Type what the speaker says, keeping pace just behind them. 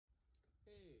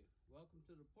welcome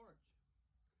to the porch,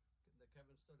 the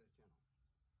Kevin Studdard channel.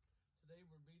 Today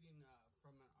we're reading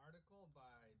from an article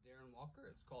by Darren Walker.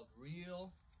 It's called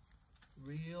Real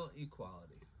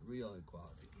Equality. Real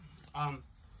Equality.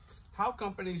 How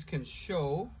companies can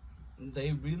show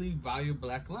they really value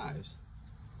black lives.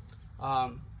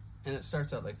 And it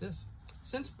starts out like this.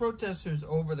 Since protesters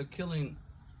over the killing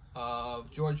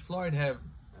of George Floyd have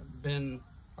been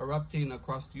erupting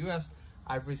across the U.S.,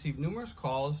 I've received numerous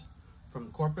calls from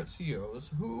corporate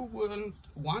CEOs who would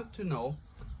want to know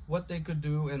what they could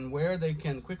do and where they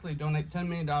can quickly donate $10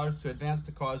 million to advance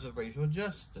the cause of racial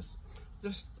justice.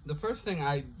 The first thing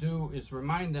I do is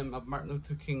remind them of Martin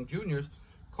Luther King Jr.'s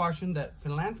caution that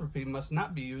philanthropy must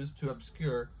not be used to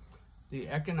obscure the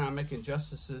economic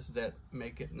injustices that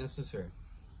make it necessary.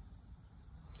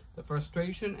 The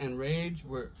frustration and rage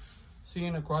we're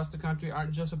seeing across the country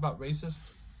aren't just about racist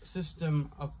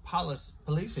system of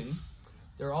policing.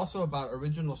 They're also about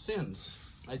original sins,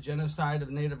 a genocide of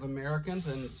Native Americans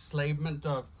and enslavement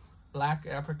of black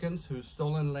Africans whose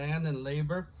stolen land and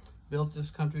labor built this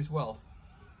country's wealth.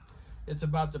 It's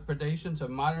about the predations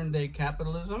of modern-day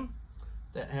capitalism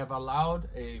that have allowed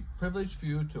a privileged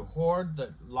few to hoard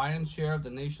the lion's share of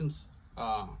the nation's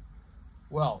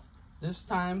wealth. This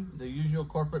time, the usual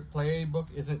corporate playbook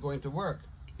isn't going to work.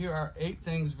 Here are 8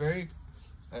 things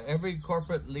every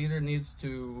corporate leader needs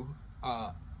to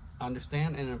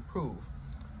understand and improve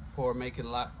for making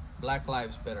black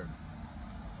lives better.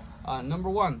 Number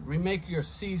 1, remake your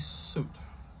C-suite.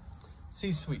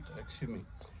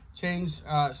 Change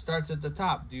starts at the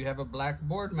top. Do you have a black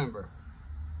board member?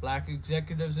 Black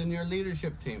executives in your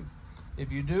leadership team?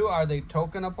 If you do, are they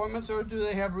token appointments or do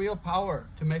they have real power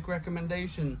to make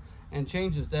recommendations and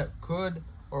changes that could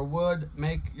or would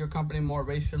make your company more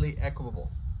racially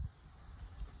equitable?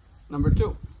 Number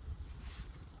 2,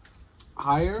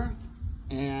 hire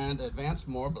and advance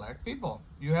more black people.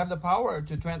 You have the power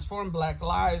to transform black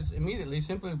lives immediately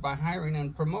simply by hiring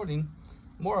and promoting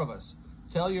more of us.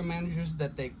 Tell your managers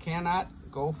that they cannot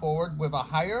go forward with a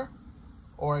hire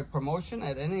or a promotion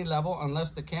at any level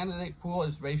unless the candidate pool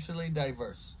is racially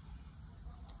diverse.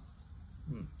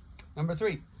 Number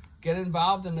 3, get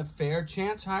involved in the Fair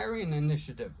Chance Hiring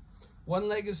Initiative. One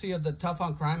legacy of the Tough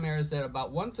on Crime era is that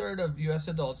about 1/3 of U.S.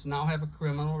 adults now have a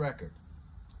criminal record,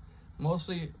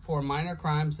 mostly for minor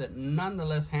crimes that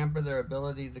nonetheless hamper their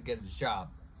ability to get a job.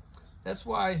 That's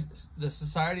why the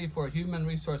Society for Human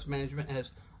Resource Management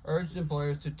has urged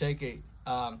employers to take a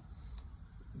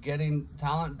Getting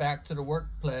Talent Back to the Work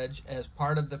pledge as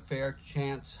part of the Fair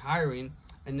Chance Hiring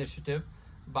Initiative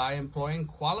by employing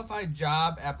qualified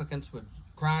job applicants with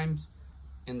crimes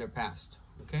in their past.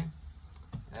 Okay?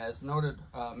 As noted,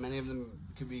 many of them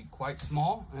could be quite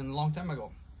small and a long time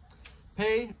ago.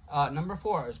 Number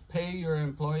 4 is pay your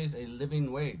employees a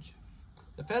living wage.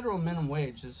 The federal minimum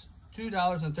wage is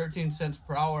 $2.13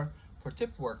 per hour for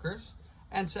tipped workers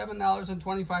and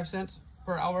 $7.25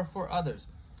 per hour for others.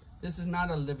 This is not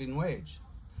a living wage.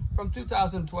 From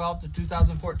 2012 to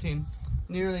 2014,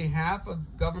 nearly half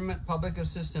of government public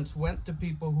assistance went to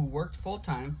people who worked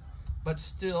full-time but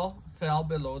still fell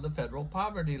below the federal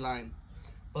poverty line.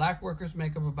 Black workers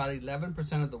make up about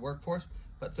 11% of the workforce,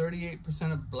 but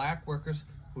 38% of black workers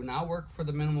who now work for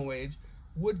the minimum wage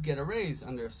would get a raise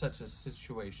under such a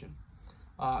situation.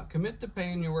 Commit to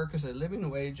paying your workers a living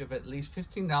wage of at least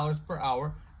 $15 per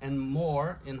hour and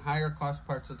more in higher cost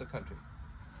parts of the country.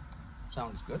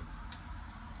 Sounds good.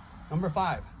 Number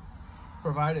 5,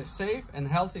 provide a safe and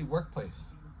healthy workplace.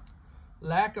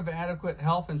 Lack of adequate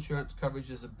health insurance coverage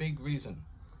is a big reason.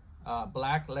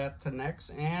 Black,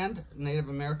 Latinx, and Native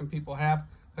American people have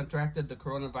contracted the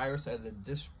coronavirus at a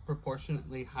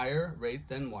disproportionately higher rate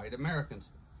than white Americans.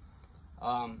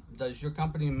 Does your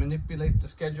company manipulate the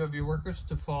schedule of your workers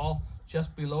to fall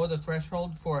just below the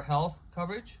threshold for health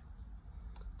coverage?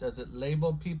 Does it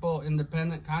label people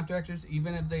independent contractors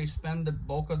even if they spend the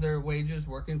bulk of their wages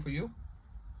working for you?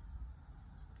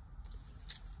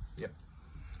 Yep.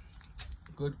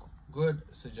 Good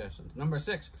suggestions. Number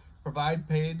 6, provide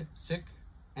paid sick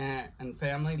and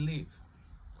family leave.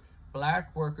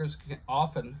 Black workers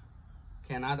often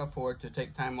cannot afford to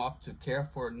take time off to care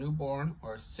for a newborn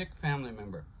or a sick family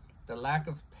member. The lack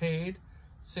of paid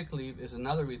sick leave is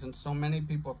another reason so many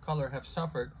people of color have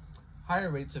suffered higher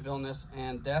rates of illness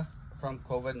and death from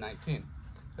COVID-19.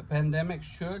 The pandemic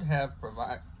should have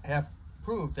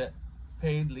proved that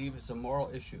paid leave is a moral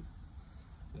issue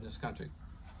in this country.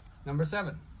 Number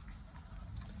 7,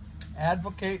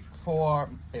 advocate for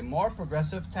a more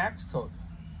progressive tax code.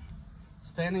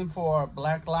 Standing for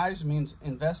Black Lives means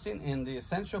investing in the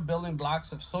essential building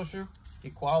blocks of social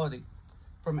equality,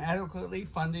 from adequately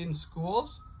funding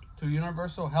schools to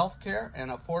universal health care and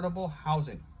affordable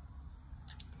housing.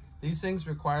 These things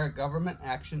require government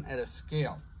action at a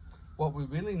scale. What we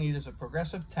really need is a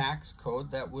progressive tax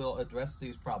code that will address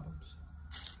these problems.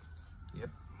 Yep.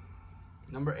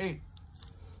 Number 8,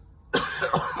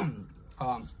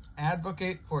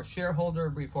 advocate for shareholder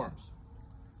reforms.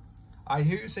 I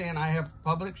hear you saying I have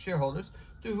public shareholders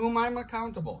to whom I'm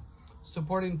accountable.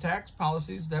 Supporting tax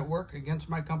policies that work against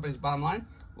my company's bottom line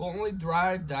will only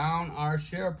drive down our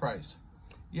share price.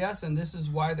 Yes, and this is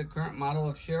why the current model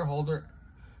of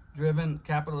shareholder-driven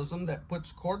capitalism that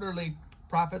puts quarterly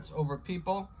profits over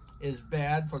people is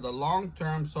bad for the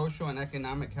long-term social and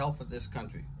economic health of this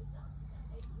country.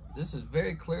 This is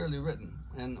very clearly written.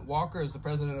 And Walker is the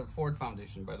president of the Ford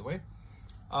Foundation, by the way.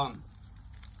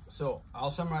 So I'll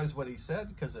summarize what he said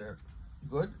because they're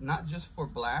good, not just for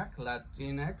Black,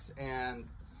 Latinx, and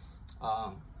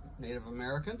Native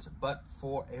Americans, but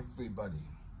for everybody.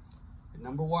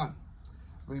 Number 1,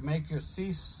 remake your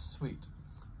C-suite.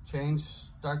 Change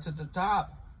starts at the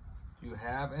top. Do you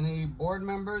have any board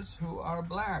members who are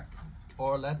Black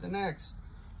or Latinx?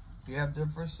 Do you have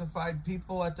diversified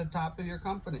people at the top of your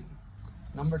company?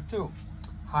 Number 2,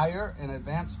 hire and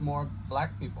advance more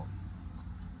Black people.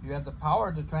 You have the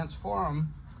power to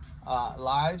transform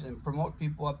lives and promote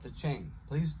people up the chain.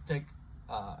 Please take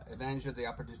advantage of the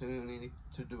opportunity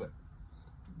to do it.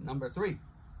 Number 3,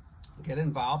 get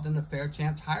involved in the Fair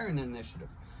Chance Hiring Initiative.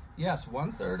 Yes,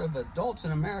 1/3 of adults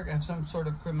in America have some sort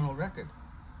of criminal record.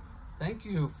 Thank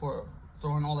you for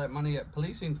throwing all that money at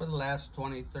policing for the last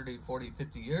 20, 30, 40,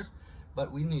 50 years,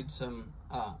 but we need some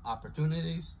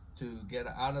opportunities to get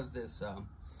out of this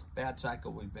bad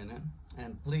cycle we've been in.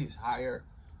 And please hire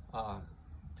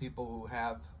people who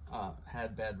have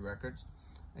had bad records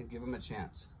and give them a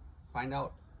chance. Find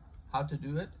out how to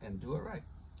do it and do it right.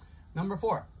 Number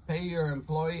 4, pay your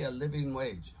employee a living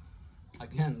wage.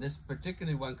 Again, this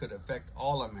particularly one could affect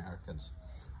all Americans.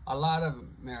 A lot of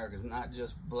Americans, not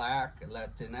just Black,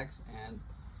 Latinx, and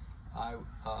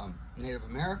Native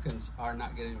Americans are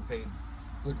not getting paid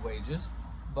good wages,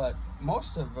 but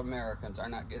most of Americans are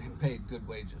not getting paid good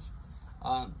wages.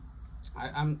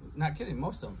 I'm not kidding,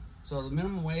 most of them. So the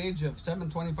minimum wage of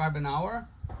 $7.25 an hour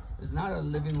is not a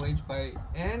living wage by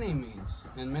any means,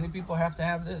 and many people have to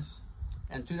have this.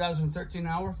 And $2.13 an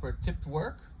hour for tipped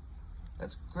work,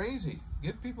 that's crazy.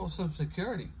 Give people some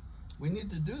security. We need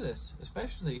to do this,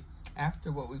 especially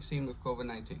after what we've seen with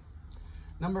COVID-19.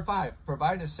 Number 5,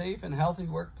 provide a safe and healthy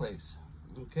workplace.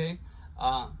 Okay,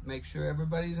 make sure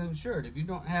everybody's insured. If you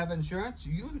don't have insurance,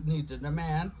 you need to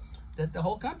demand that the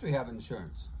whole country have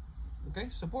insurance. Okay,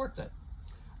 support that.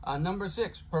 Number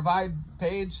 6, provide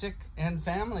paid sick and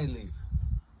family leave.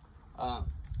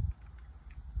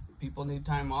 People need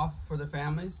time off for their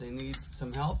families. They need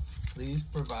some help. Please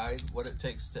provide what it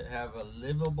takes to have a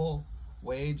livable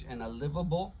wage and a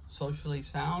livable, socially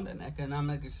sound, and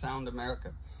economically sound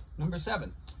America. Number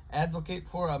 7, advocate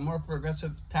for a more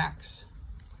progressive tax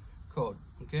code.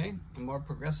 Okay, a more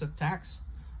progressive tax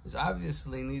is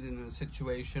obviously needed in a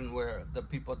situation where the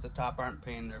people at the top aren't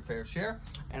paying their fair share,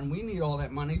 and we need all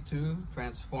that money to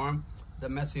transform the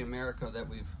messy America that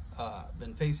we've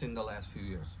been facing the last few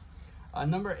years.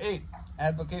 Number 8,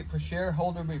 advocate for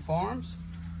shareholder reforms.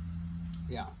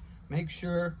 Yeah, make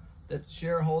sure that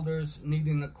shareholders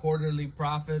needing a quarterly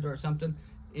profit or something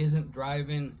isn't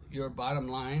driving your bottom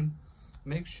line.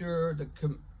 Make sure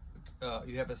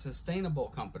you have a sustainable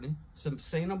company,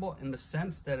 sustainable in the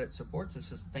sense that it supports a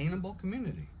sustainable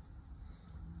community.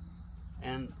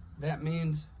 And that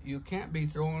means you can't be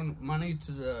throwing money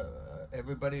to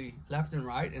everybody left and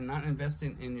right and not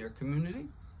investing in your community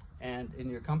and in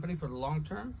your company for the long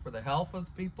term, for the health of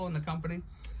the people in the company,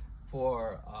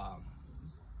 for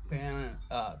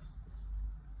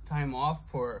time off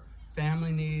for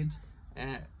family needs,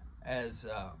 and as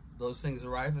those things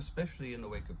arrive, especially in the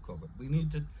wake of COVID. We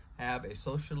need to have a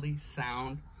socially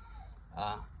sound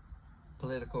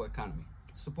political economy.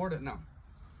 Support it now.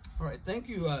 All right, thank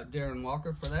you, Darren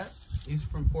Walker, for that. He's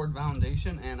from Ford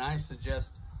Foundation, and I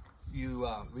suggest you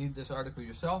read this article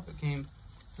yourself. It came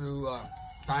through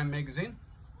Time Magazine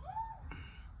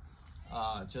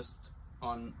just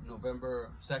on November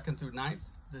 2nd through 9th,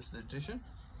 this edition.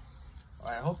 All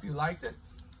right, I hope you liked it,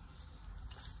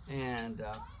 and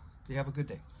you have a good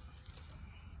day.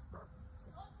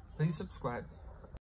 Please subscribe.